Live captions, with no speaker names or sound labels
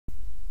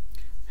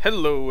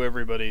Hello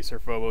everybody, Sir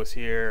Phobos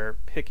here,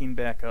 picking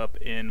back up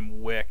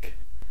in Wick.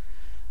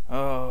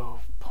 Oh,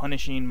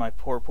 punishing my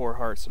poor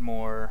heart some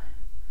more.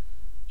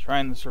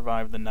 Trying to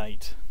survive the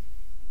night.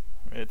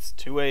 It's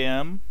 2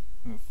 a.m.,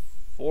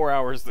 4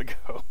 hours to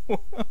go.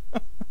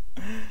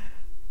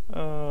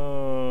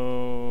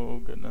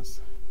 Oh,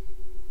 goodness.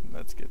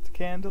 Let's get the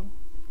candle.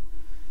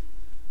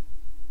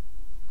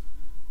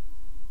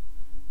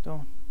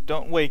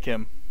 Don't wake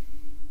him.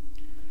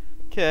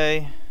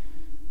 Okay.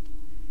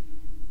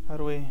 How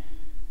do we...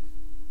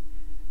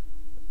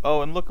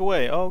 Oh, and look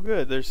away. Oh,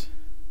 good. There's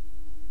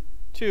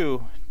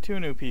two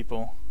new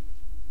people.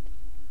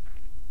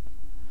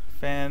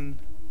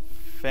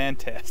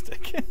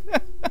 Fantastic.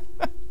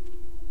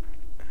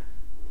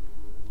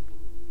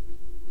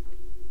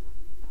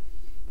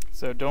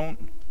 So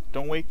don't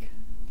wake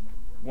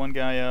one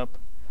guy up,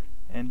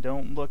 and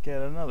don't look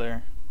at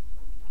another.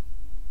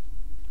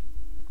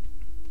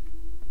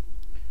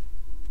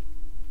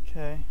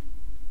 Okay.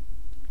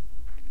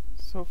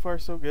 So far,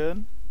 so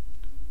good.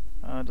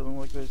 Doesn't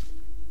look like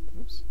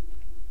there's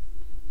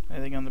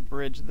anything on the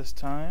bridge this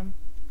time.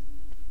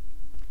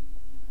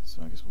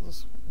 So I guess we'll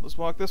just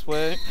walk this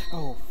way.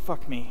 Oh,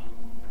 fuck me.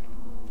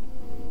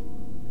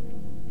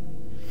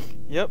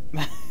 Yep.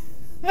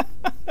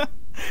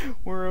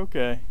 We're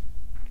okay.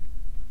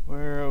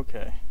 We're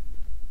okay.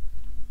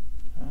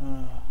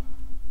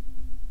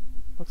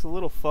 Looks a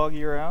little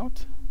foggier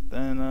out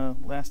than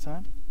last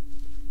time.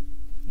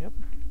 Yep.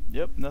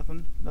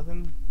 Nothing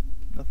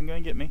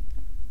gonna get me.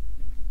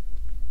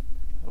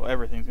 Well,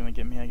 everything's gonna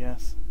get me, I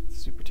guess. It's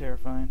super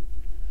terrifying.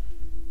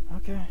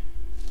 Okay.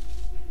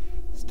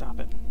 Stop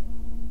it.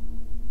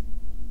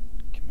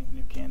 Give me the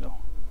new candle.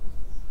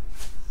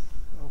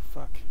 Oh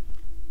fuck.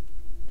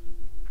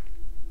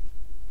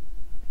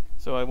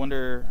 So I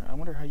wonder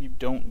how you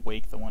don't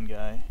wake the one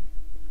guy.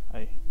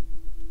 Do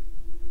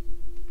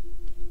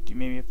you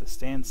maybe have to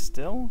stand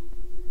still?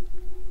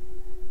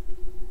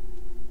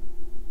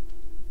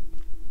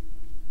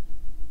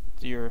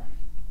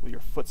 Will your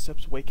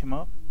footsteps wake him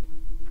up?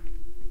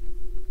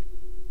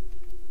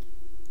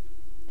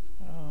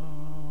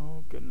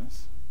 Oh,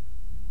 goodness.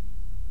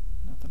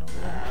 Nothing over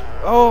there.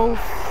 Oh,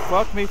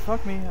 fuck me.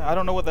 I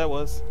don't know what that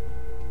was.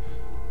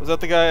 Was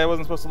that the guy I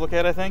wasn't supposed to look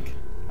at, I think?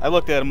 I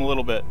looked at him a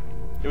little bit.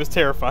 It was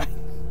terrifying.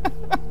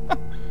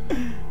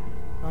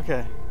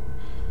 Okay.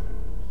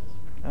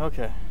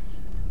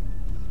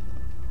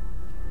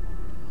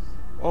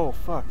 Oh,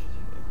 fuck.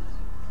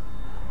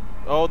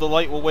 Oh, the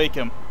light will wake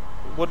him.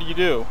 What do you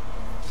do?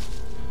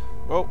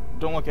 Oh,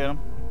 don't look at him.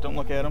 Don't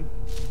look at him.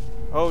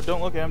 Oh,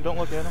 don't look at him. Don't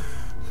look at him.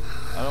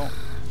 I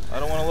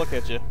don't want to look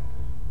at you.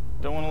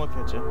 Don't want to look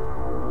at you.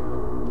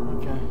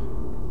 Okay.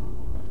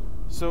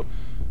 So,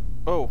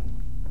 oh,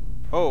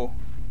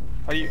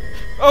 how do you?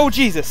 Oh,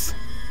 Jesus!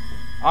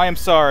 I am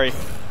sorry.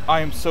 I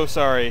am so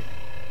sorry.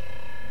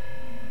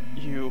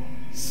 You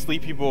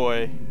sleepy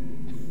boy.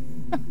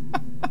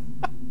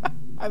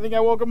 I think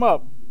I woke him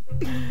up.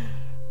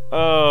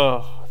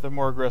 Oh, they're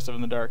more aggressive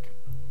in the dark.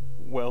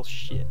 Well,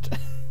 shit.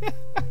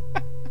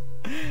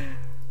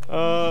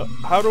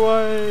 How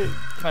do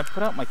can I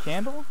put out my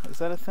candle? Is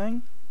that a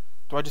thing?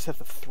 Do I just have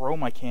to throw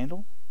my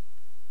candle?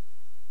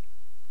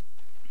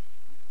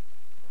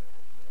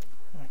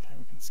 Okay,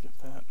 we can skip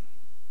that.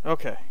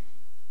 Okay.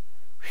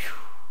 Whew.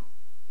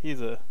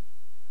 He's a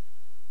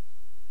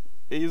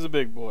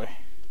big boy.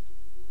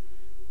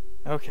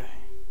 Okay.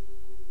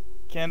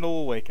 Candle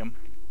will wake him.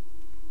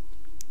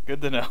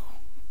 Good to know.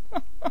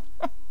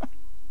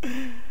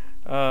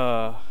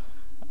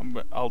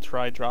 I'll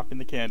try dropping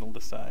the candle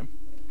this time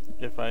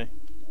if I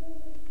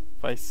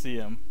see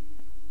him.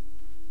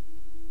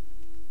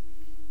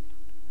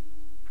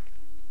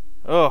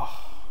 Oh.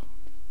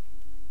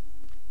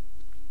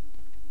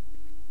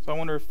 So I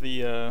wonder if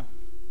the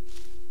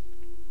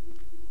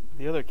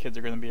other kids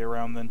are going to be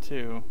around then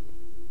too.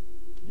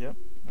 Yep,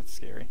 that's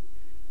scary.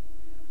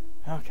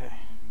 Okay.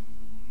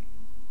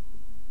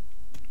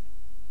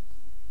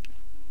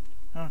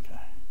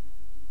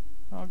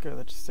 Oh, good,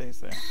 that just stays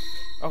there.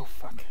 Oh,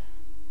 fuck.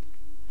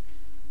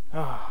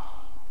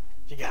 Oh,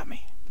 you got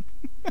me.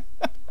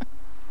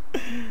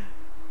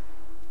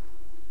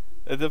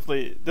 It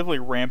definitely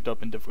ramped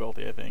up in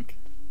difficulty, I think.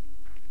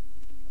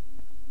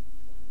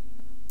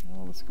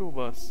 Oh, the school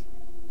bus.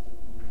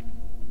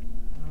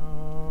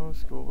 Oh,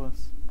 school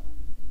bus.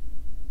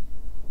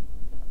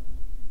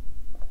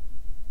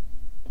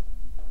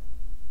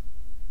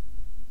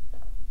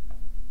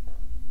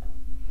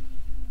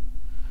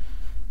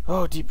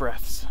 Oh, deep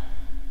breaths.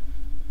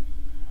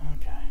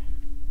 Okay.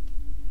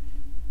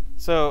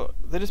 So,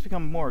 they just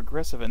become more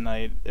aggressive at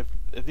night. If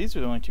these are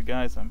the only two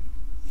guys I'm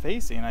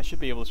facing, I should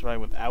be able to survive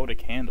without a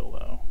candle,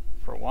 though.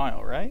 For a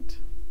while, right?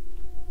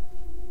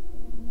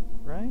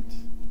 Right?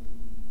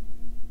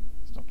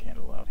 There's no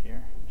candle out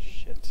here.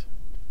 Shit.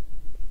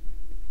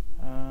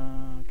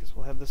 I guess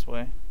we'll head this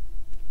way.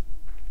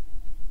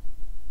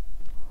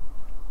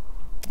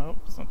 Oh,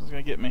 something's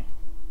gonna get me.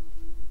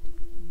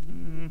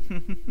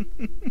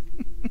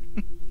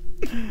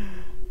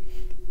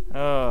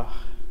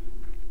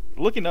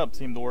 Looking up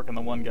seemed to work on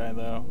the one guy,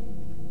 though.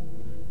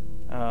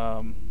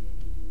 I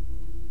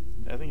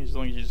think as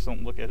long as you just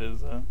don't look at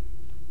his, I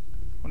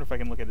wonder if I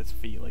can look at his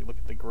feet, like look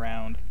at the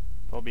ground.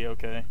 I'll be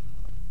okay.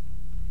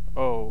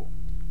 Oh,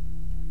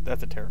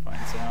 that's a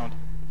terrifying sound.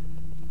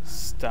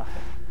 Stop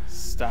it.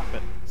 Stop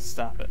it.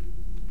 Stop it.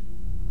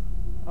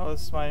 Oh,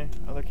 this is my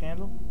other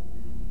candle.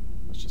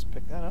 Let's just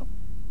pick that up.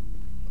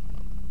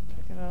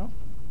 Pick it up.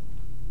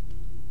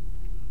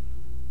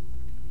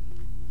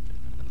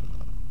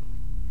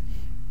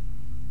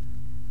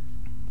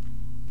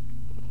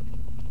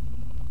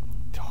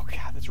 Oh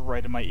god, that's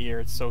right in my ear.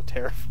 It's so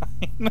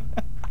terrifying.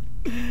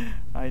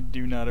 I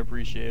do not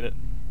appreciate it.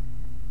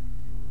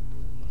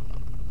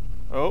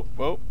 Oh,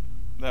 whoa.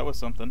 That was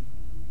something.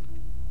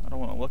 I don't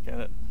want to look at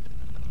it.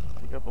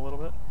 Pick up a little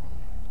bit.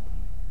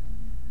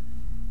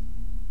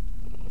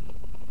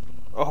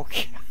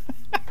 Okay.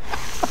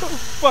 Oh,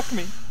 fuck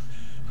me.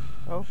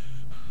 Oh.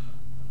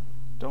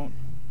 Don't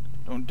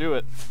do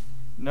it.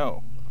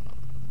 No.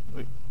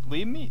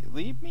 Leave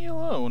me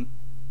alone.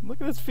 Look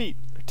at his feet.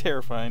 They're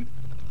terrifying.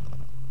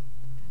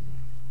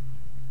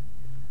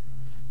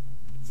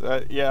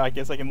 So, yeah, I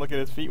guess I can look at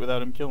his feet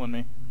without him killing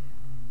me.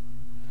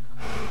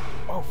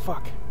 Oh,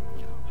 fuck.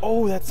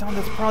 Oh, that sound,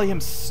 that's probably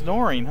him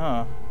snoring,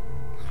 huh?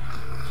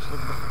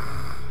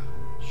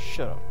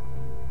 Shut up.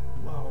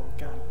 Oh,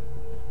 God.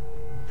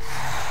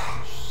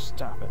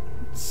 Stop it.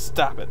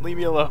 Stop it. Leave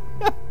me alone.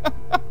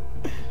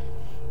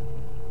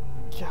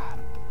 God.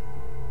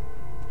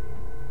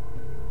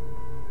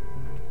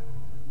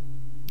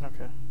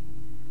 Okay.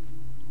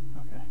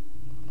 Okay.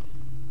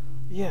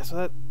 Yeah, so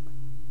that...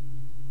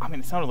 I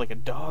mean, it sounded like a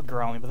dog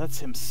growling, but that's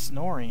him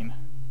snoring.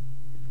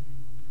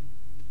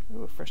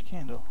 Ooh, a fresh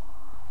candle.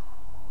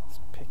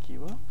 Let's pick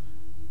you up.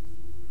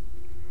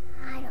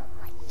 I don't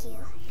like you.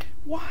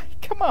 Why?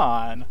 Come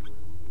on!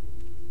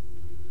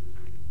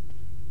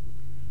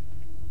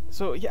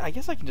 So, yeah, I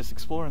guess I can just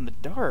explore in the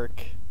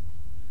dark.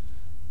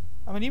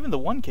 I mean, even the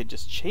one kid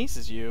just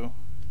chases you.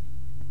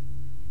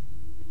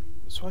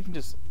 So I can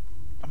just...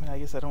 I mean, I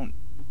guess I don't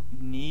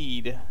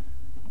need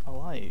a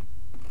light,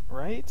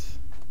 right?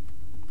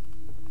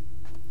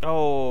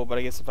 Oh, but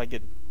I guess if I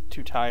get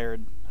too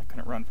tired, I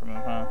couldn't run from him,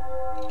 huh?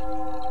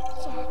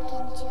 Jack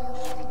and Jill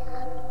went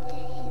up the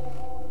hill,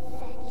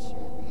 fetch a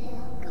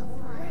pail of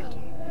water.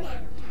 Now,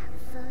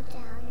 fell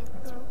down and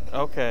broke.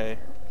 Okay.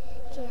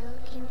 Jill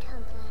came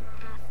tumbling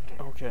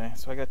after. Okay,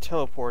 so I got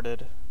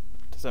teleported.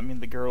 Does that mean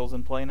the girl's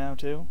in play now,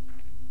 too?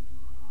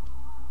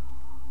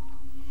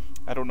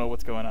 I don't know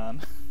what's going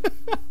on.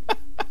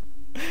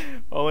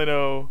 All I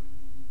know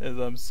is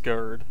I'm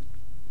scared.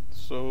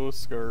 So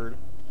scared.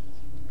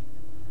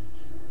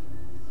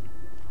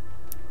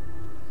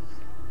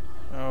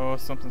 Oh,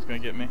 something's gonna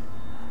get me.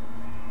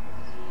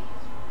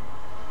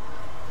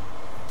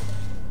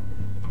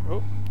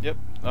 Oh, yep.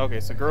 Okay,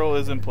 so girl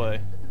is in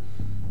play.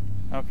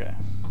 Okay,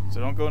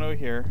 so don't go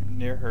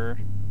near her.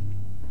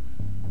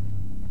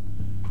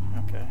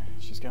 Okay,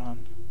 she's gone.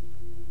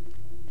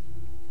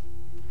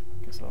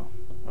 Guess I'll...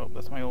 Oh,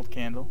 that's my old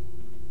candle.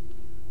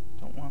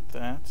 Don't want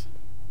that.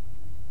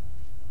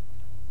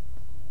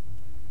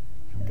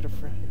 I'm gonna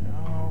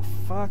oh,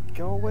 fuck.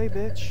 Go away,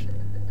 bitch.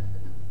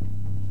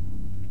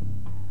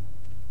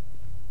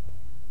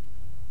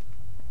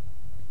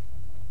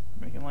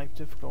 Making life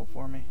difficult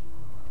for me.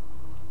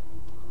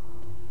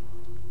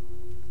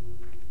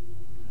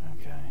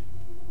 Okay.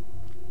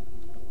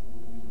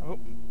 Oh.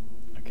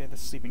 Okay,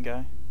 this sleeping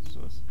guy. So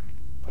let's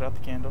put out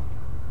the candle.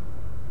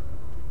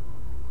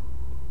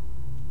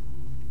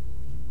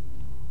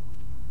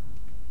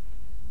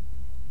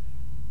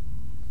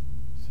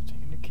 So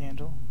take a new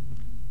candle.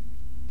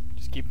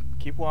 Just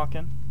keep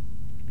walking.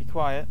 Be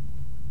quiet.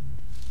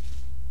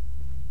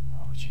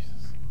 Oh,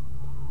 Jesus.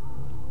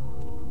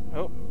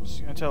 Oh,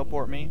 she's gonna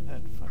teleport me.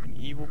 That fucking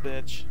evil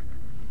bitch.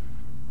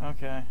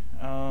 Okay.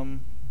 So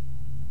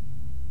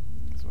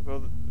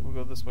we'll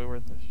go this way where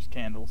there's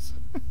candles.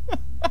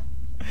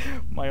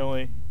 my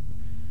only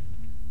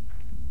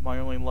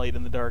light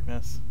in the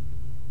darkness.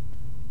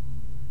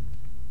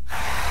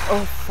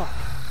 Oh fuck.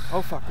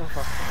 Oh fuck. Oh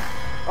fuck.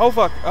 Oh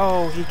fuck.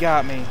 Oh, he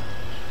got me.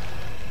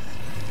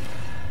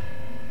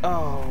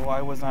 Oh,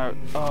 I was not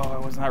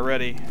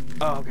ready.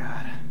 Oh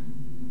god.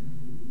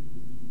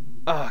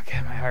 Oh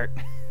god, my heart.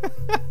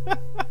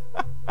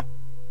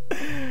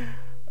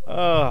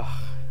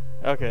 Oh,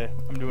 okay.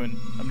 I'm doing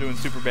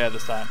super bad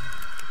this time.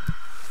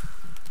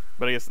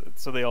 But I guess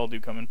so. They all do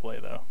come in play,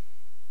 though.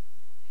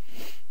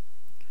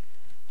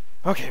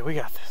 Okay, we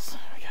got this.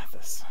 We got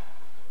this.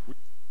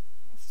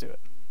 Let's do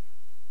it.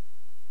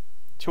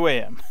 2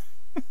 a.m.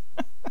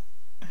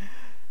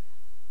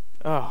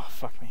 Oh,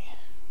 fuck me.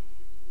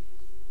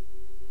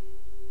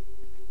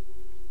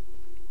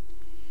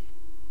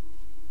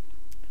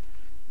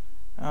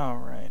 All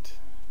right.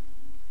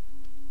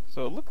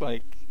 So it looked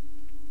like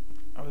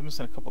I was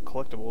missing a couple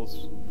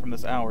collectibles from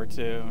this hour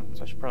too,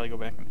 so I should probably go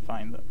back and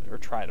find or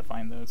try to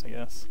find those, I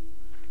guess.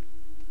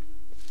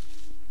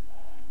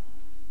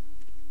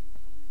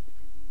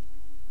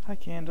 Hi,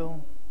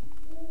 candle.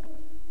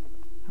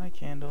 Hi,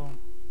 candle.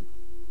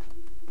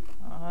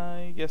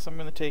 I guess I'm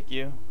gonna take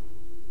you.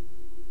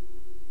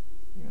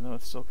 Even though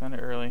it's still kind of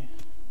early.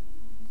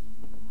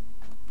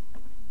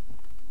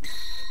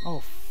 Oh,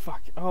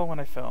 fuck. Oh, when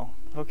I fell.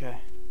 Okay.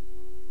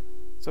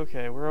 It's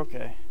okay. We're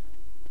okay.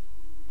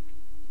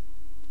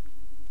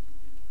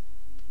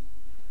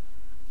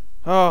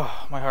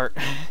 Oh, my heart.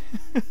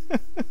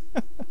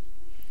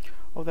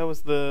 Oh, that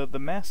was the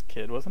masked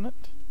kid, wasn't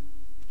it?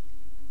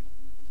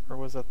 Or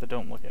was that the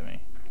don't look at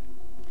me?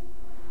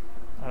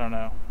 I don't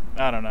know.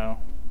 I don't know.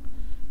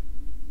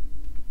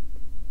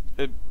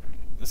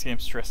 This game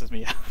stresses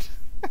me out.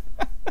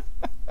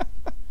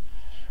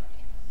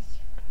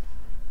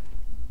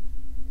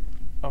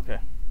 Okay.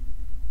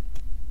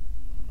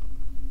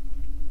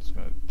 Just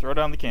gonna throw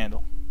down the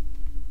candle.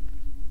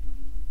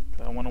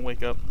 I don't want to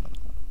wake up.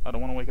 I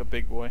don't want to wake up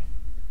Big Boy.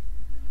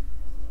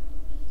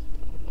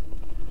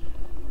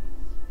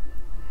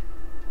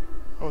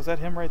 Oh, is that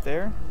him right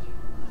there?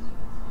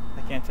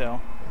 I can't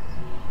tell.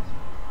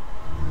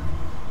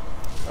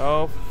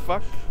 Oh,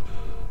 fuck.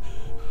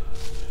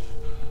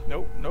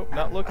 Nope, nope,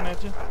 not looking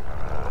at you.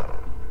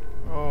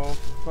 Oh,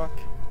 fuck.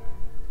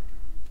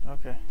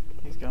 Okay,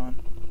 he's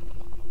gone.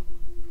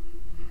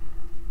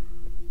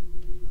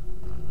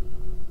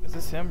 Is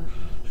this him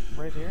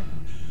right here?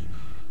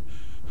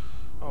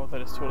 Oh,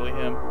 that is totally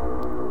him.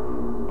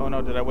 Oh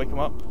no, did I wake him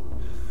up?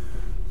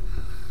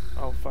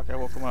 Oh fuck, I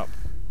woke him up.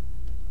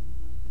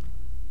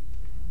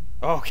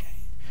 Okay.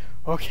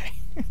 Okay.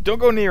 Don't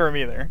go near him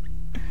either.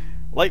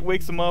 Light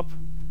wakes him up,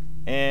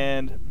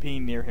 and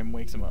being near him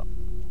wakes him up.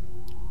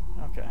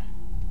 Okay.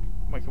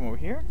 Might come over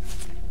here.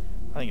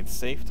 I think it's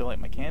safe to light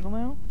my candle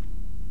now.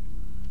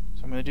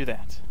 So I'm gonna do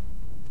that.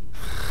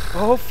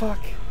 Oh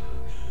fuck.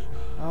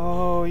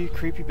 Oh, you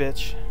creepy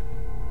bitch.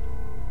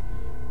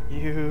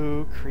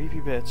 You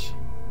creepy bitch.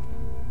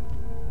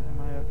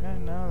 Am I okay?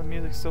 No, the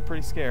music's still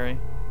pretty scary.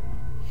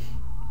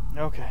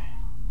 Okay.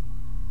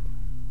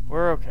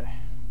 We're okay.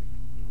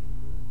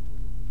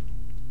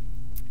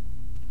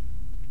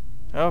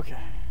 Okay.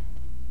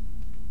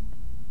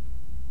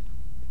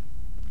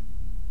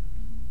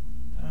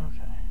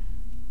 Okay.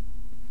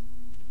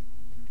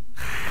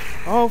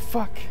 Oh,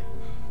 fuck.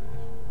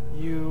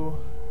 You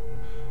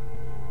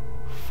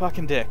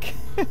fucking dick.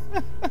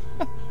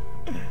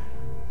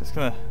 Just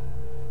gonna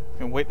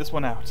wait this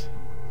one out.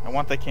 I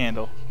want that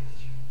candle.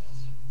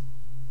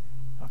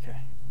 Okay,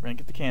 we're gonna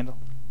get the candle.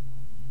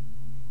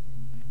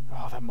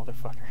 Oh, that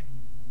motherfucker.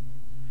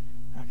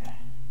 Okay.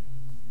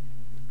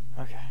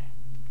 Okay.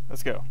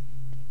 Let's go.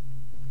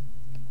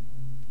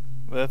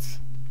 Let's...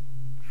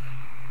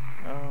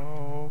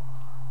 Oh...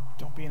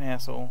 Don't be an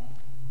asshole.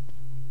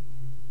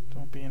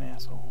 Don't be an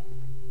asshole.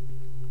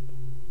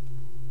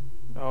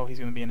 Oh, he's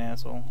gonna be an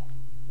asshole.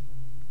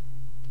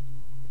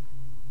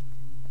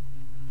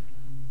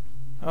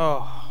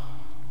 Oh.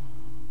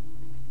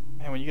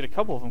 Man, when you get a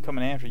couple of them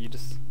coming after you,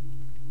 just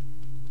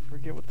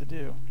forget what to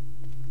do.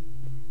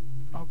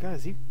 Oh god,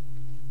 is he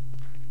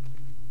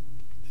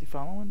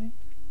following me?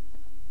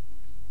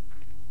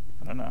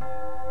 I don't know.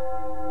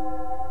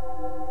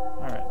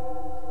 Alright.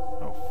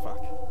 Oh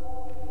fuck.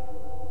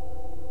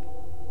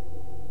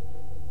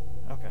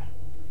 Okay.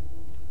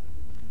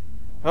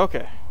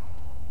 Okay.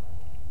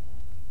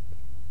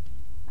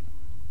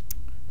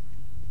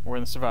 We're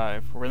gonna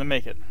survive. We're gonna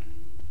make it.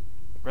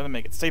 We're gonna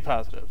make it. Stay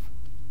positive.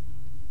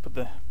 Put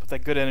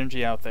that good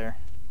energy out there.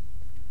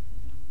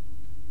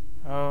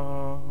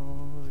 Oh,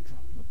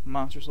 the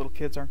monstrous little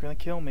kids aren't gonna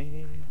kill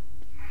me.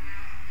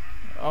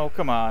 Oh,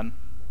 come on.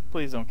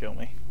 Please don't kill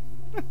me.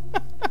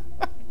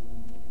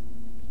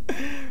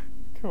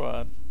 Come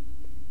on.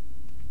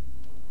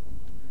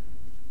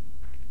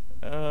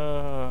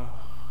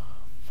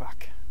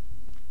 Fuck.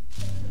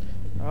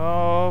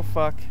 Oh,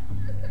 fuck.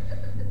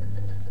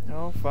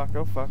 Oh, fuck,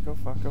 oh, fuck, oh,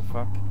 fuck, oh,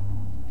 fuck.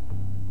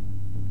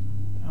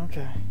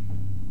 Okay.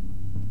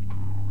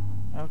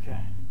 Okay.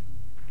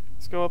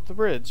 Let's go up the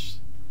bridge.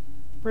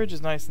 Bridge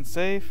is nice and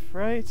safe,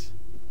 right?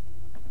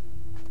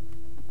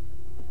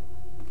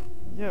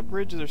 Yeah,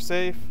 bridges are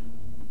safe.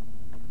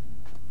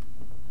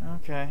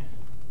 Okay.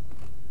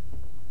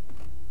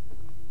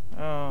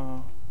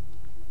 Oh.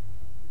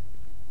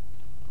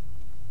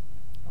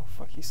 Oh,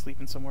 fuck, he's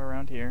sleeping somewhere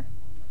around here.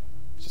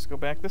 Let's just go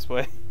back this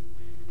way.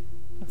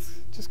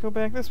 Let's just go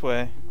back this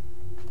way.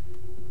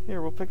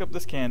 Here, we'll pick up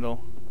this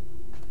candle.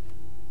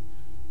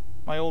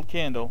 My old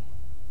candle.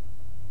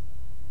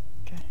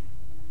 Okay.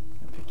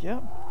 I'll pick you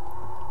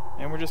up.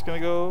 And we're just gonna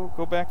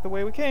go back the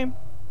way we came.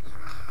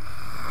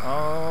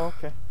 Oh,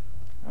 okay.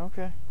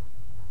 Okay.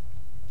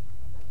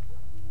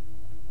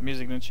 The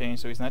music didn't change,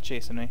 so he's not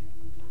chasing me.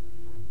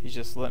 He's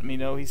just letting me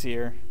know he's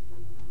here.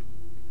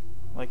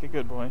 Like a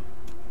good boy.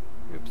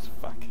 Oops,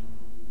 fuck.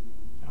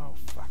 Oh,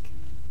 fuck.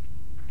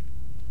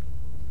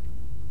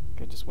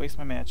 Okay, just waste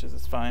my matches,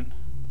 it's fine.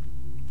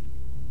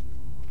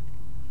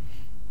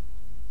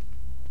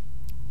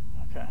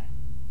 Okay.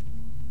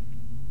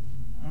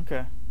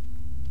 Okay.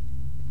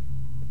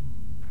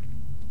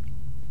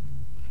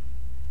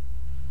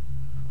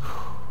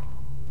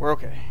 We're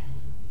okay.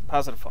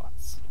 Positive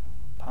thoughts.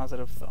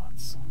 Positive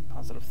thoughts.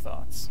 Positive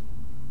thoughts.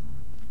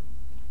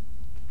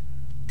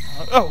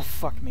 Oh,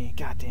 fuck me.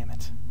 God damn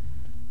it.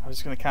 I was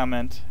just gonna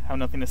comment how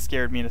nothing has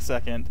scared me in a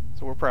second,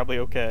 so we're probably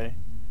okay.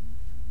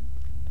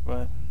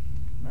 But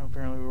no,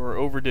 apparently we were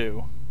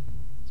overdue.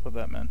 That's what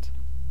that meant.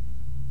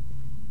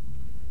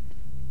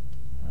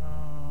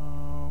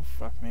 Oh,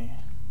 fuck me.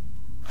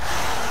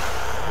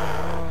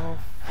 Oh,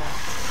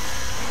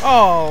 fuck.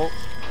 Oh!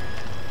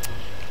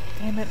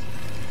 Damn it.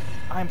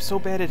 I'm so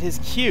bad at his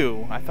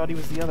cue. I thought he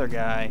was the other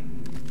guy.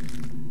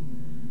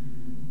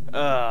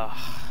 Ugh.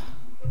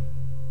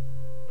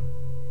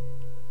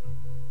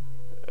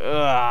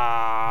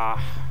 Ugh.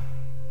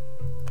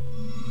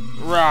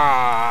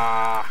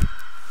 Rah.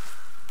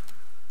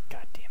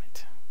 God damn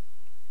it.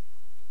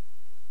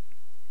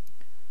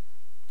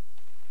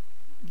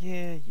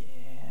 Yeah, yeah.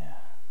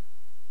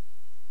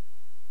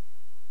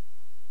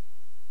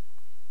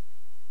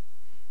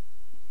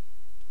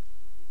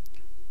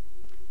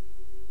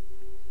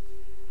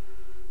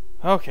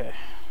 Okay.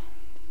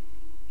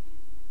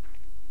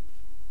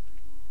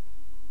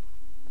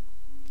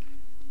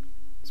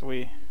 So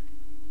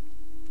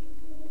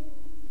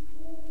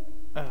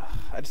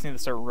I just need to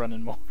start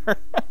running more.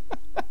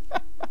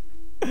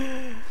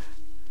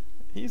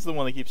 He's the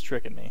one that keeps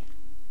tricking me.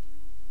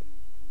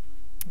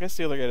 I guess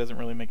the other guy doesn't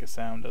really make a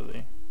sound, does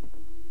he?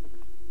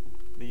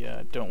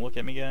 The don't look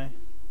at me guy?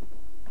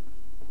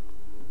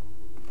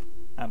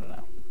 I don't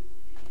know.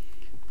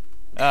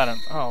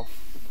 Oh,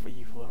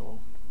 you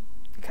little...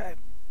 God,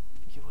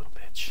 you little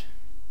bitch.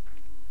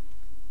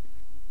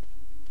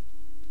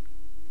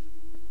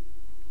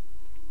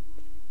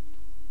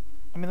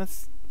 I mean,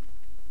 that's...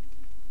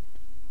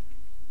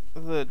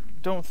 The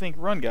don't think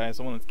run guy is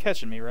the one that's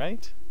catching me,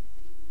 right?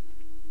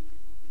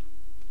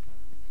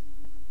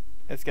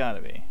 It's gotta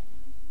be.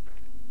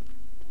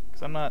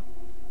 Because I'm not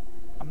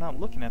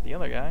looking at the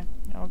other guy.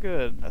 Oh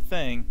good, a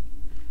thing.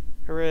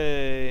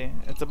 Hooray,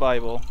 it's a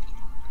Bible.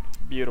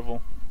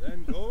 Beautiful.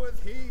 Then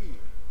goeth he,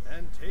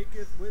 and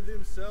taketh with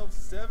himself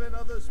 7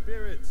 other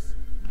spirits,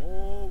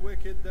 more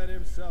wicked than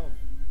himself.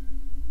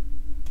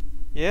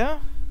 Yeah?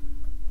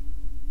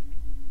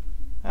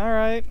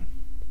 Alright.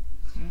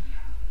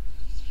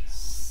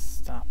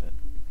 Stop it.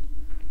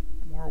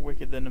 More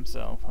wicked than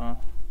himself, huh?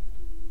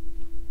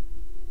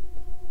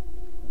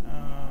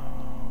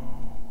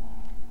 Oh.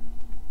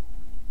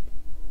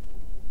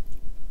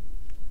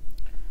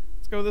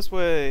 Let's go this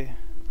way.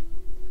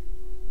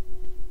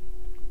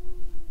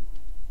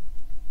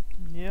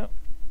 Yep.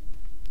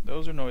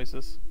 Those are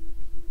noises.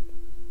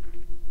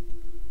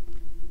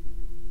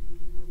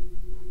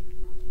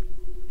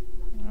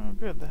 Oh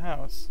good, the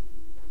house.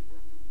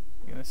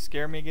 You gonna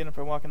scare me again if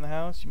I walk in the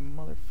house, you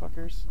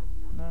motherfuckers?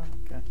 No?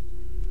 Okay.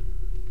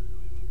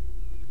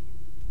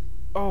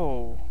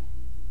 Oh!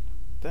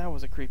 That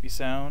was a creepy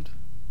sound.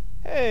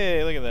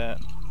 Hey, look at that.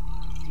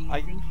 Do you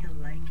think he'll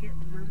like it,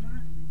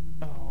 Mama?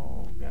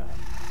 Oh god.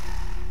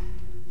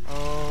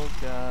 Oh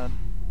god.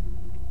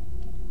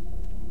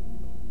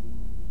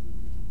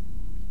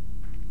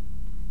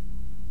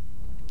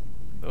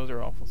 Those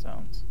are awful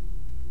sounds.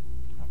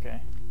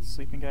 Okay.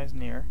 Sleeping guy's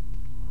near.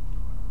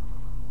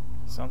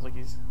 Sounds like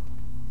he's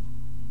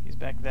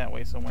back that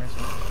way somewhere.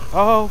 So.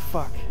 Oh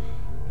fuck.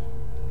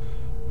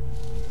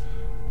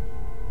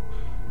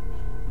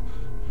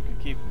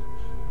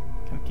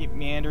 Can keep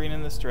meandering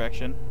in this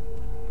direction.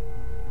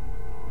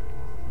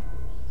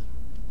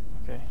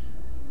 Okay.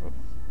 Oop.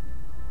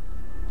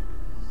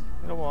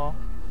 Hit a wall.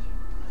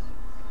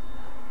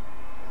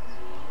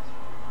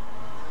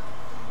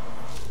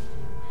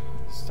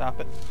 Stop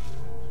it.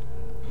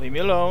 Leave me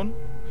alone.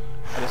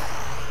 I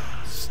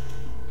just...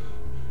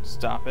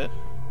 Stop it.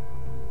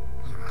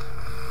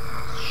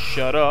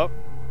 Shut up.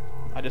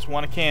 I just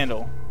want a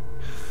candle.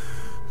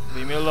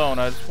 Leave me alone.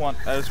 I just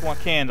want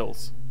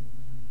candles.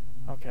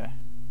 Okay.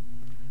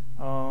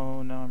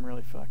 Oh, no, I'm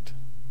really fucked.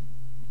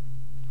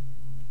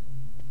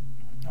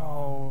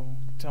 Oh,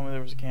 tell me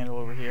there was a candle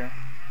over here.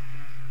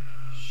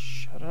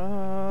 Shut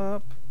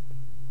up.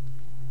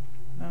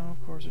 No,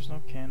 of course there's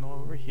no candle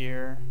over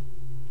here.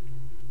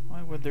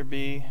 Why would there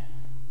be?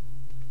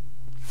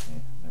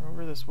 Okay, they're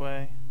over this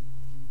way.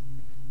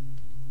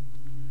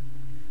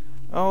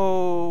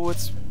 Oh,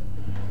 it's...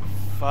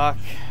 Fuck.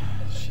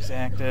 She's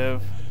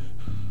active.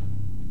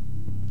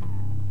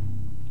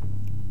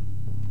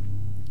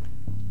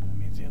 That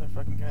means the other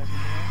fucking guy's in here.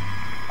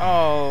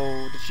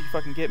 Oh, did she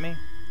fucking get me?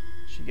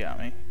 She got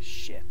me.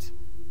 Shit.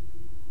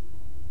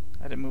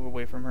 I didn't move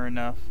away from her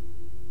enough.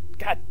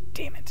 God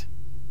damn it.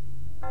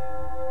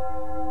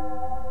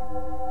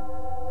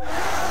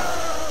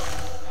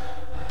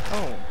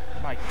 Oh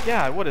my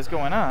god, what is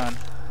going on?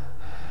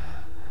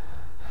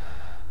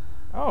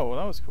 Oh,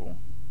 that was cool.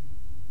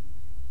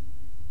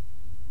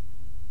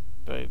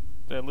 Did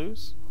I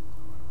lose?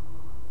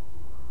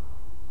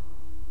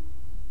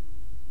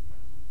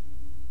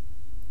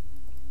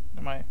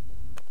 Am I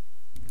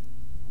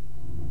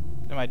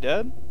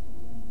dead?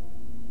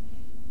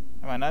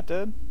 Am I not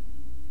dead?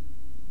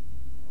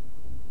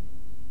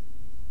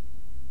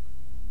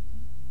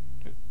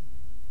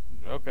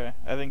 Okay,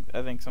 I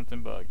think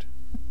something bugged.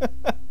 I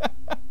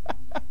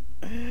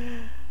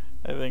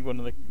think one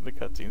of the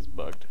cutscenes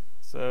bugged.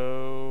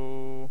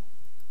 So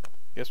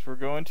good. Guess we're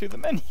going to the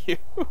menu.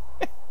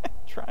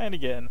 Trying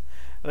again.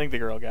 I think the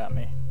girl got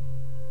me.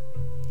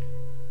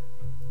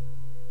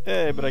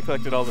 Hey, but I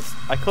collected all this.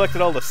 I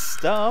collected all the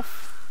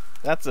stuff.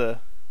 That's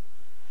a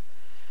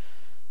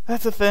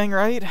thing,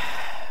 right?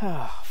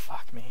 Oh,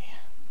 fuck me.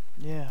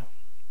 Yeah.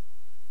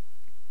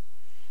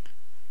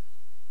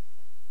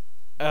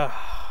 I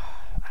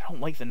don't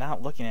like the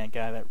not looking at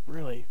guy. That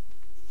really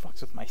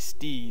fucks with my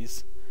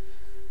steez.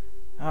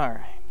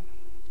 Alright.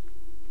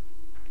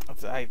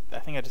 I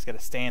think I just gotta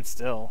stand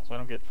still so I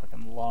don't get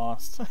fucking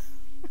lost.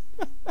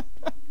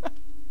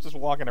 Just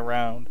walking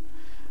around.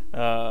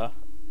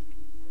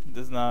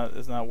 Is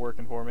not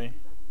working for me.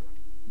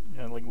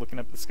 You know, like looking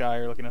up the sky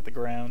or looking at the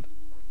ground.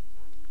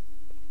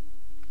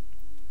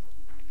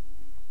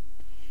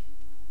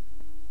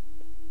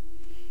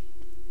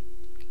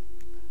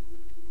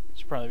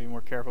 Should probably be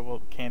more careful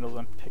about the candles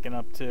I'm picking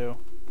up too.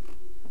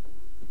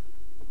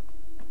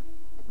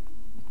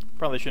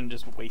 Probably shouldn't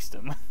just waste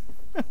them.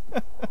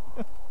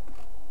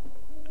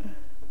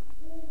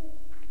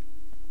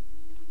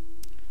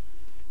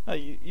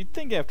 You'd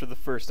think after the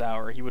first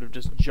hour he would have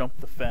just jumped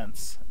the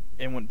fence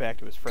and went back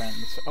to his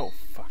friends. Oh,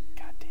 fuck.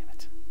 God damn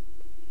it.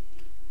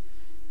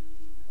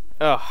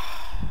 Ugh.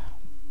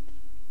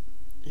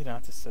 You know, I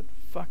just said,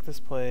 fuck this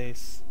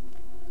place.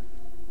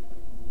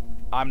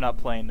 I'm not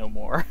playing no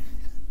more.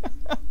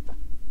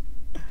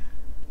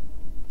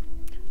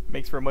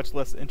 Makes for a much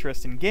less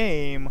interesting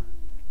game,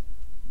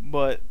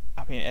 but,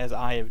 I mean, as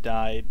I have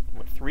died,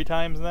 what, 3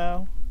 times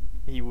now?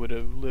 He would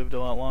have lived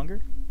a lot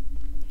longer.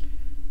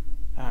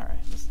 Alright,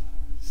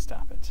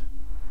 stop it.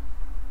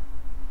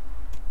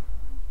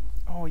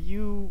 Oh,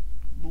 you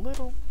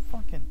little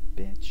fucking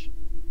bitch.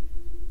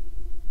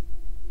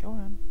 Go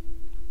on.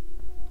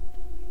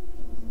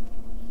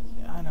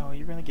 Yeah, I know,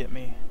 you're gonna get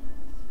me.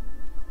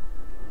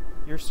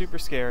 You're super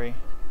scary.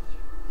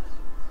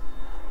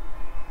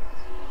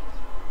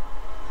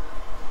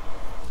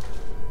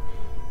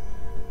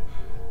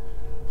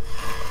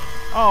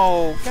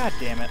 Oh, god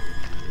damn it.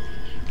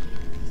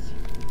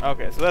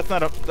 Okay, so that's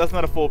not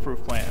a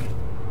foolproof plan.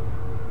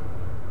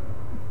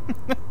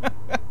 God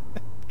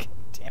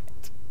damn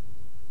it.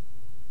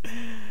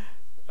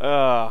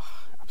 Ugh,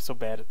 I'm so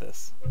bad at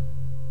this.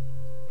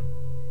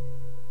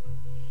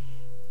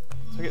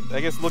 So I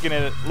guess looking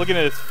at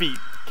his feet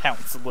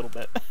counts a little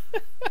bit.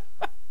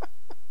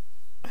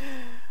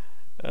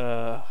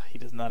 He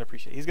does not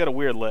appreciate it. He's got a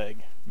weird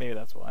leg. Maybe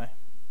that's why.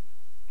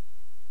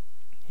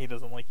 He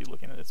doesn't like you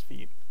looking at his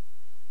feet.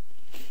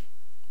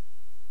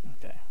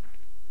 Okay.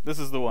 This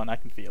is the one. I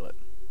can feel it.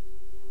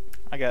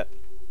 I got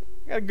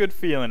a good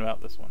feeling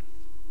about this one.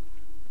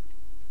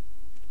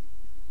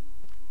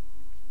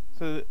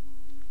 So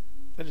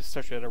they just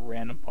starts at a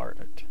random part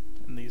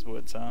in these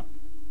woods, huh?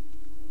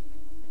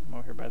 I'm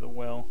over here by the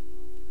well.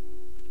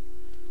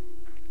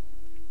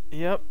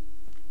 Yep.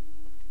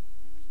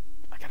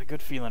 I got a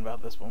good feeling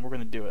about this one. We're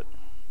gonna do it.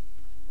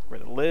 We're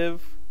gonna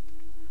live.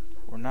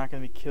 We're not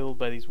gonna be killed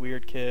by these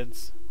weird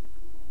kids.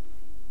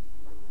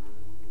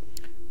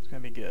 It's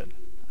gonna be good.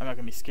 I'm not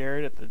gonna be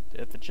scared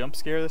at the jump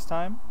scare this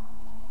time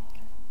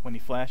when he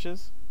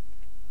flashes.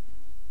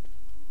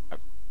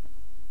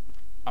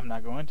 I'm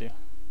not going to.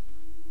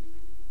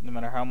 No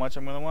matter how much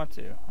I'm gonna want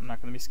to, I'm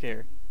not gonna be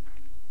scared.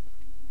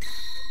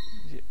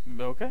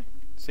 Okay.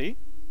 See?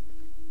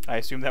 I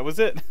assumed that was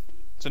it.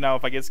 So now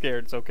if I get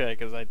scared, it's okay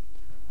because I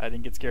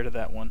didn't get scared of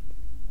that one.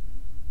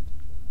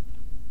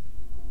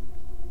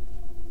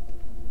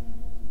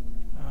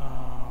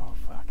 Oh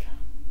fuck.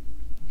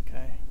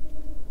 Okay.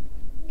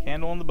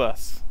 Candle on the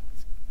bus.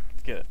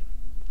 Let's get it.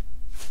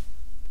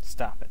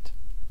 Stop it.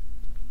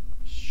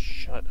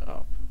 Shut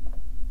up.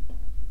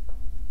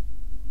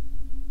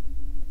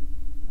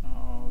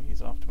 Oh,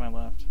 he's off to my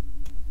left.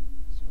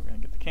 So we're gonna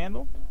get the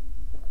candle.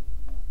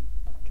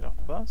 Get off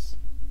the bus.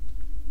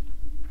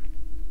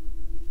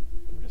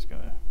 We're just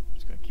gonna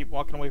keep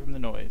walking away from the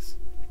noise.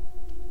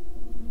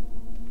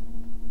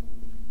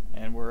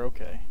 And we're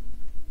okay.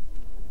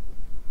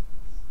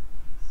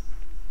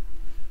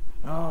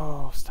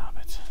 Oh, stop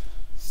it.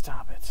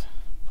 Stop it.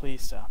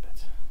 Please stop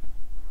it.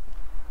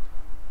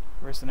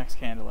 Where's the next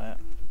candle at?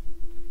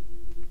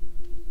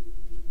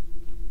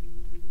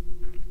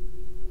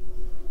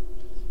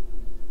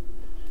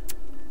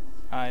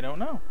 I don't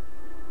know.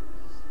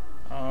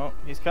 Oh,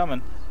 he's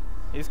coming.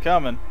 He's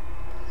coming.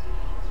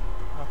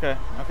 Okay,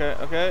 okay,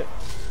 okay.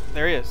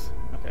 There he is.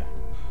 Okay.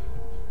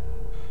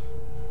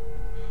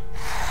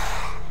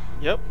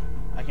 Yep,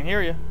 I can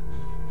hear you.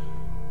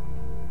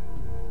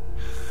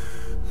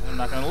 I'm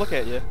not gonna look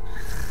at you.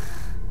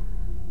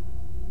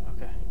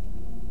 Okay.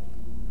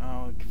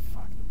 Oh,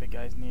 fuck, the big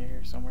guy's near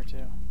here somewhere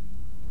too.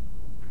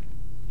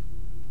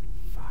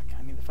 Fuck,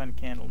 I need to find a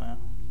candle now.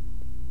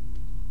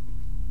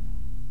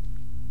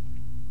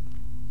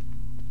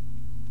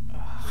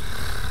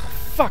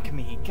 Fuck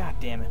me, god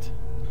damn it.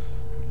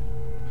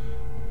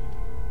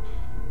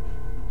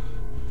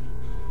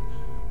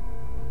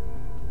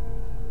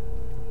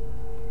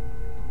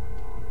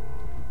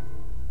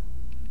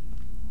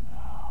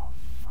 Oh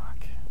fuck.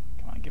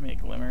 Come on, give me a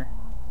glimmer.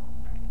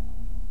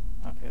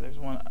 Okay, there's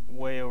one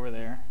way over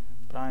there.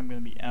 But I'm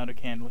going to be out of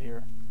candle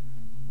here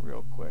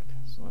real quick.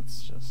 So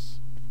let's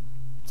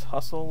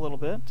hustle a little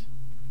bit.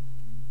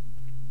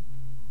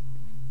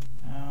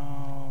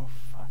 Oh,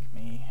 fuck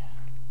me.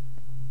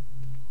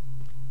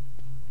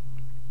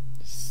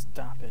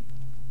 Stop it.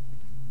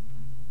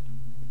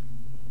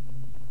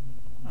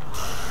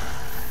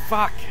 Oh,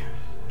 fuck!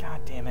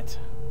 God damn it.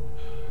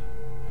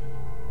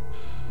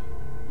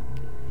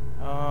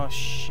 Oh,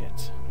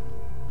 shit.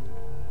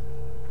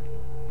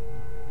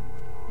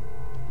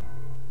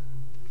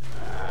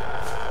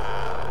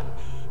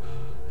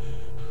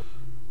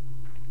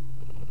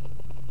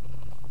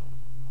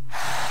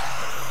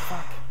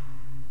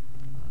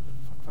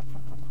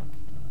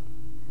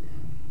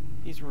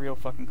 He's real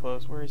fucking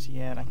close. Where is he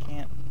at? I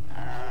can't.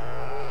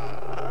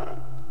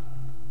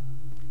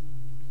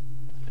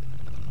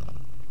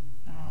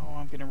 Oh,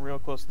 I'm getting real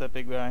close to that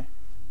big guy.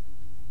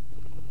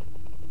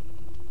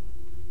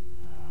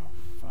 Oh,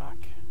 fuck.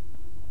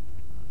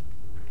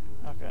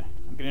 Okay,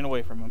 I'm getting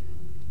away from him.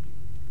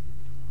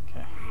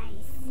 Okay.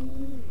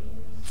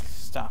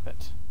 Stop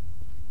it.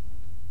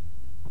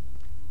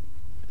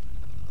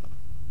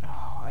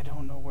 Oh, I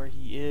don't know where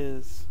he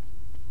is.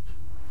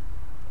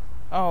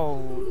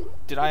 Oh,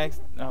 did I?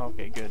 Oh,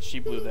 okay, good. She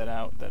blew that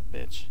out, that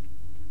bitch.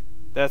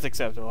 That's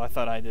acceptable. I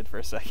thought I did for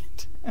a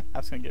second. I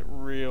was gonna get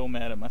real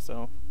mad at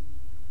myself.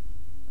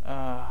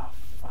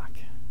 Fuck.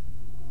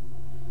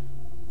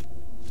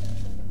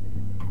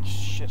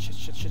 Shit, shit,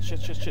 shit, shit, shit,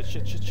 shit, shit,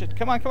 shit, shit, shit.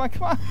 Come on, come on,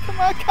 come on, come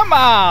on, come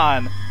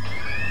on!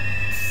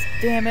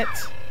 Damn it.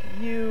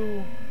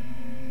 You.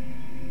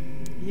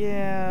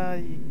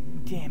 Yeah,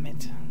 damn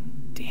it.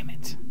 Damn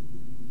it.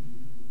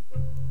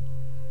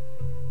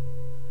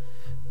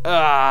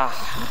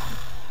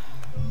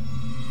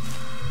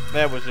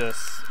 That was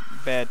just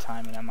bad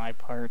timing on my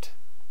part.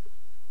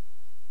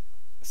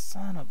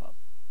 Son of a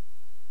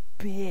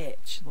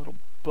bitch. Little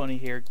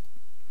bunny-eared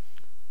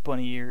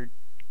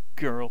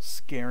girl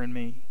scaring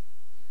me.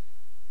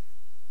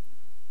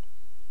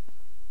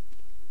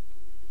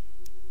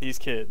 These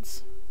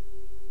kids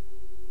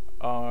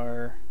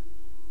are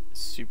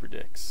super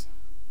dicks.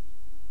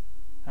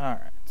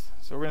 Alright,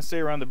 so we're gonna stay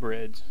around the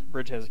bridge. The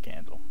bridge has a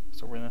candle,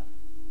 so we're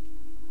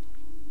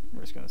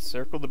just gonna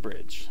circle the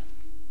bridge.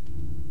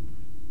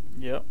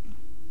 Yep.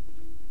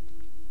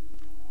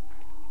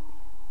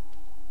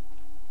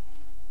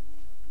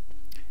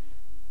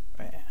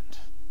 And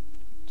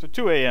so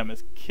 2 a.m.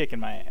 is kicking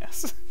my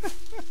ass.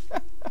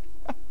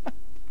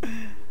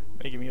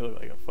 Making me look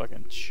like a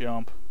fucking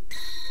chump.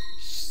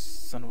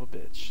 Son of a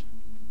bitch.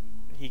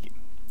 He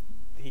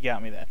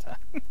got me that time.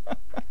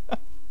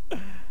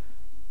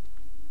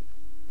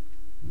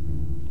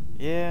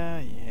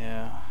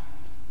 Yeah.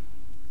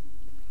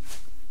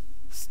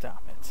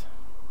 Stop it.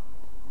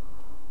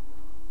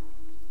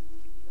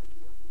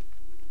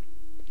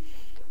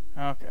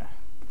 Okay.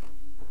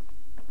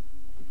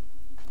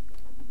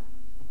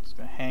 Just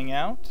gonna hang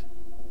out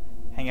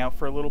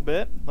for a little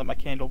bit, let my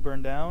candle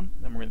burn down,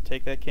 then we're gonna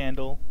take that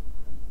candle,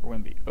 we're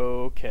gonna be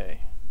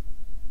okay.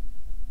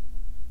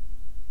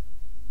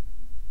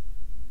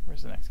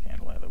 Where's the next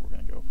candle that we're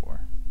gonna go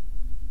for?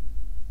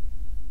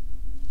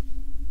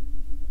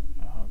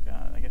 Oh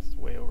god, I guess it's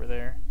way over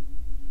there.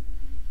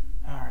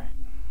 Alright.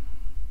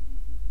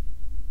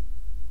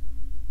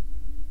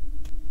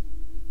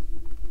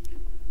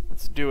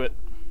 Let's do it.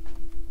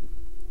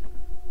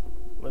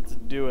 Let's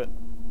do it.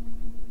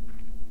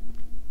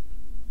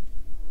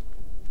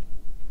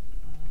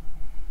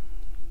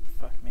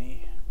 Fuck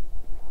me.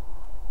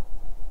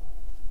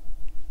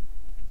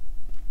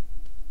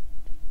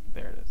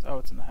 There it is. Oh,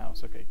 it's in the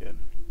house. Okay, good.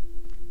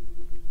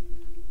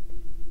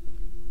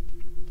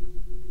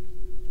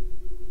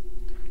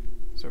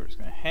 So we're just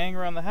gonna hang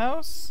around the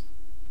house.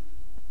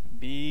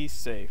 Be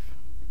safe.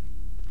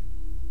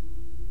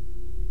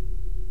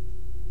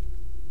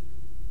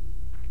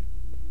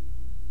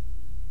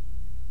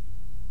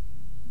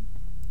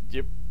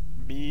 Yep.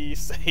 Be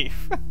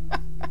safe.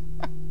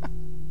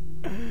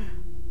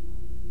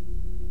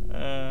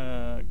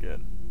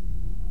 Good.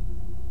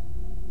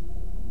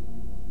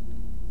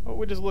 Oh,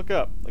 we just look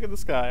up. Look at the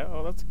sky.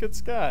 Oh, that's a good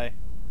sky.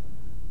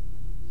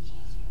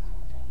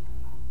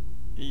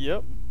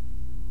 Yep.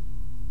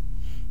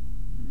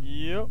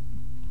 Yep.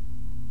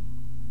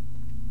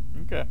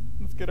 Okay,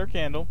 let's get our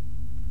candle.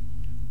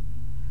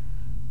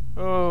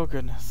 Oh,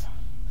 goodness.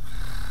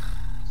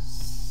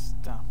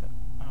 Stop it.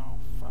 Oh,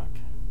 fuck.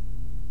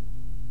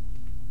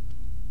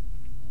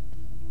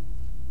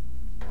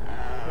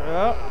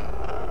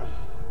 Oh.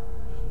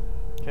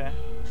 Okay.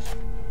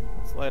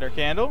 Let's light our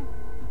candle.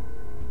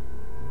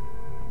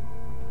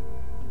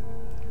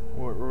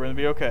 We're gonna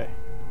be okay.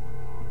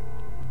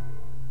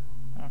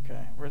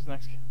 Okay, where's the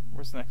next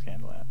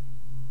candle at?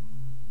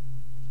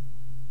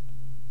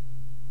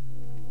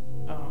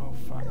 Oh,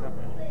 fuck.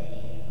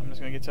 Okay. I'm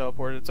just gonna get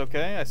teleported. It's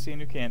okay. I see a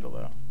new candle,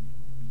 though.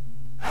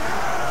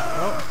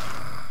 Oh.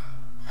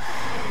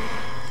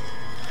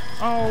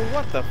 Oh,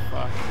 what the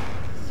fuck?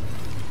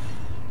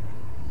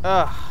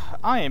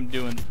 I am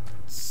doing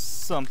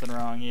something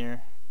wrong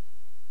here.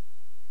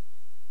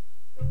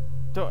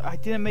 I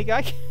didn't make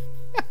eye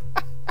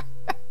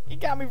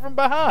got me from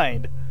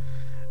behind.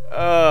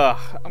 I'm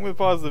gonna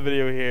pause the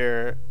video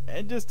here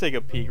and just take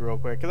a peek real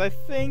quick, because I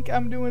think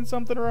I'm doing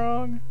something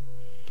wrong.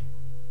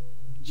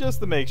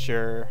 Just to make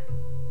sure.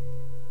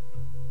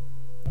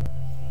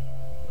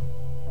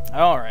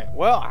 Alright,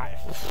 well, I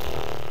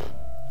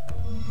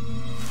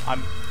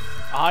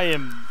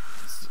am,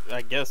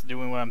 I guess,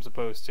 doing what I'm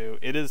supposed to.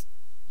 It is,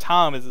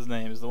 Tom is his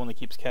name, is the one that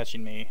keeps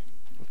catching me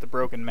with the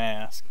broken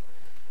mask.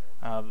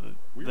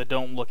 The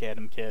don't look at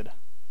him kid.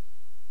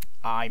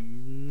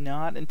 I'm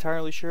not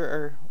entirely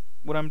sure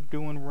what I'm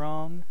doing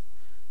wrong.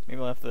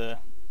 Maybe I'll have to,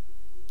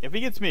 if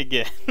he gets me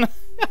again, I'm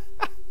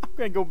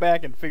gonna go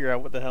back and figure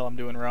out what the hell I'm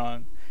doing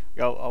wrong.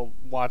 I'll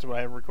watch what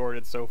I have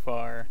recorded so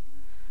far.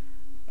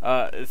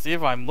 See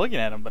if I'm looking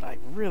at him, but I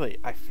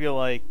feel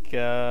like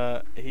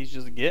he's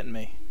just getting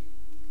me.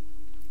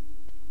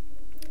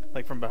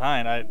 Like from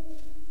behind,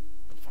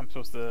 if I'm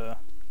supposed to,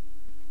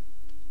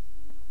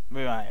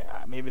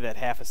 maybe that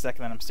half a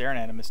second that I'm staring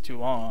at him is too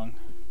long.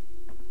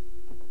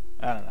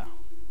 I don't know.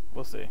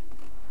 We'll see.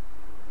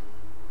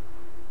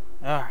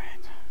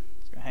 Alright.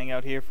 Just gonna hang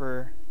out here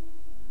for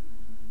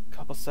a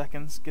couple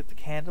seconds, get the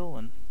candle,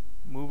 and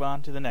move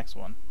on to the next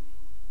one.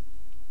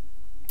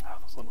 Oh,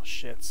 those little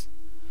shits.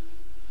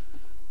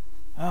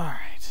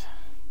 Alright.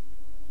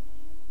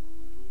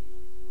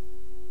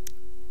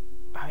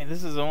 I mean,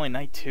 this is only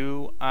night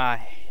 2.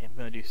 I am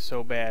gonna do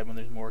so bad when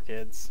there's more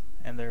kids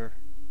and they're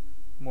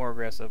more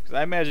aggressive, because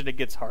I imagine it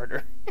gets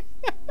harder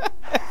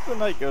as the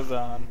night goes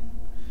on.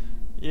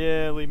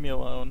 Yeah, leave me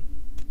alone,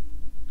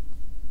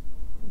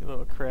 you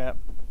little crap.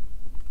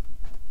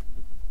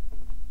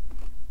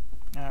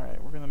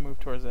 Alright, we're gonna move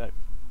towards that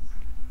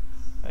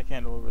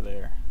candle over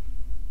there.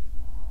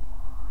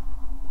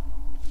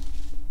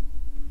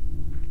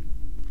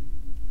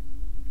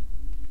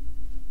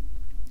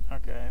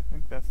 Okay, I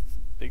think that's the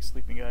big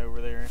sleeping guy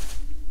over there.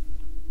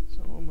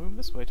 So we'll move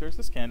this way towards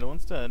this candle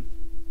instead.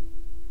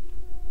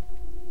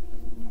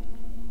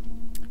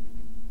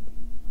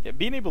 Yeah,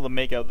 being able to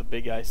make out the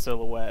big guy's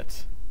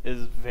silhouette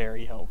is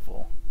very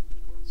helpful,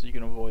 so you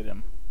can avoid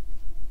him.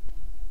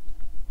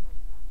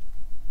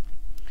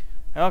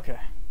 Okay.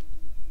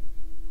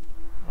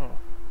 Oh.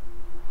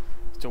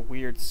 It's a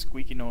weird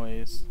squeaky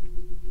noise.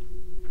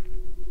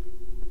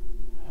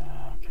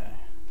 Okay.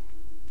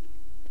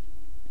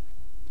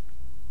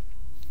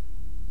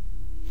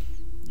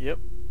 Yep.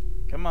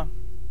 Come on.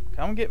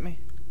 Come get me.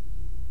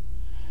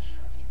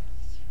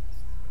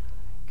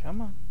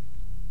 Come on.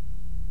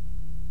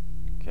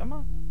 Come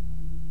on.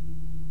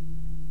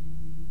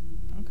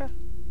 Okay.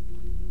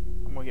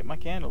 I'm gonna get my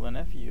candle then,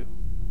 F you.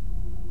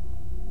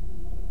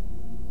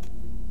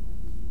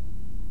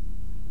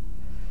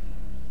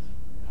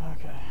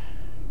 Okay.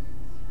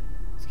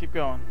 Let's keep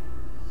going.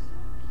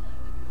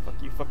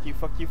 Fuck you, fuck you,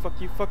 fuck you,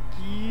 fuck you, fuck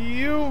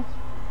you!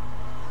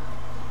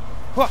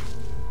 Hwah!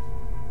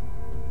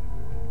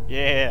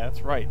 Yeah,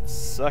 that's right.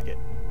 Suck it.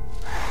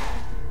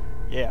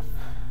 Yeah.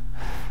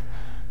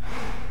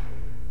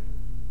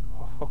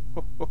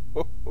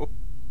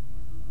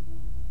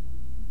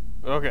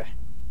 Okay.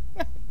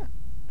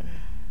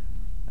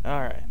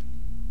 Alright.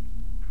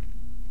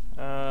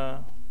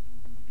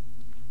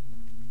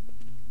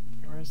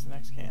 Where's the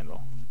next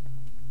candle?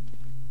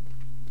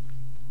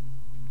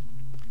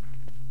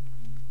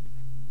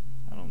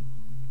 I don't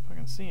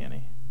fucking see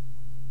any.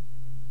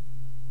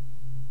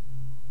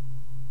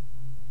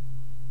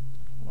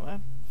 Well,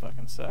 that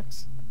fucking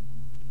sucks.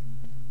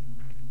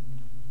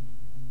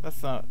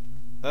 That's not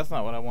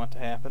what I want to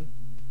happen.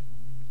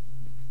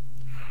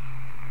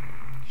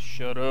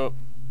 Shut up.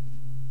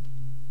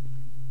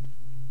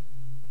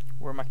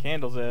 Where are my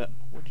candles at?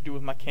 What'd you do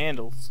with my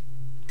candles?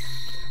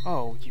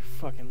 Oh, you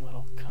fucking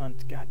little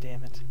cunt. God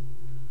damn it.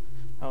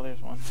 Oh,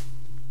 there's one.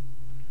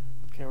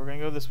 Okay, we're gonna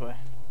go this way.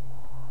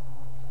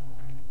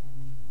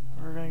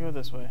 We're gonna go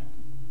this way.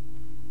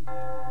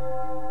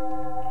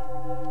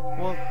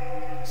 Well,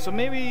 so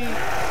maybe...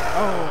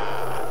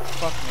 Oh,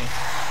 fuck me.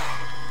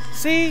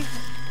 See?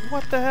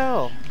 What the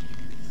hell?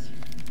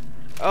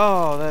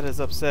 Oh, that is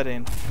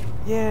upsetting.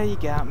 Yeah, you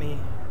got me.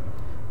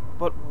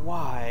 But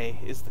why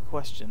is the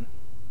question?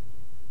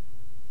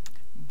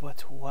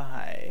 But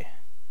why?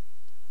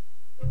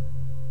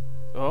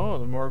 Oh,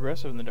 they're more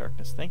aggressive in the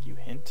darkness. Thank you,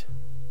 hint.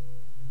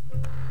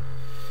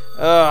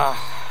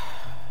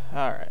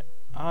 Alright.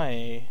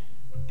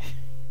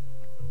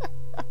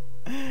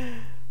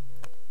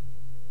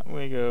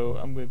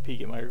 I'm gonna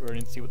peek at my recording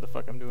and see what the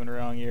fuck I'm doing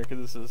wrong here,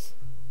 because this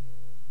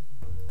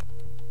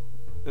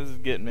is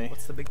getting me.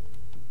 What's the big...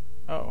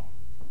 Oh.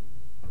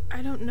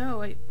 I don't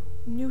know. I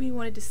knew he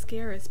wanted to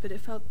scare us, but it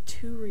felt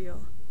too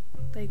real.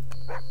 Like...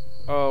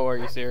 Oh, are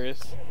you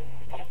serious?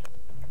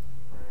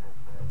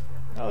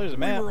 Oh, there's a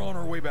map. We were on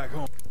our way back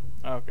home.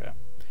 Okay.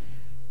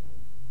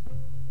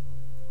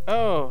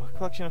 Oh,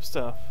 collection of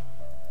stuff.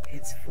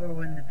 It's for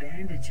when the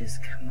bandages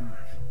come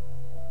off.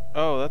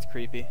 Oh, that's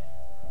creepy.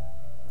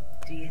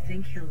 Do you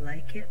think he'll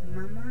like it,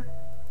 Mama?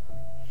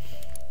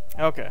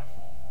 Okay.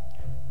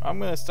 I'm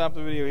gonna stop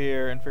the video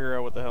here and figure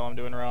out what the hell I'm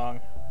doing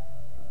wrong.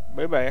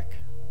 Be back.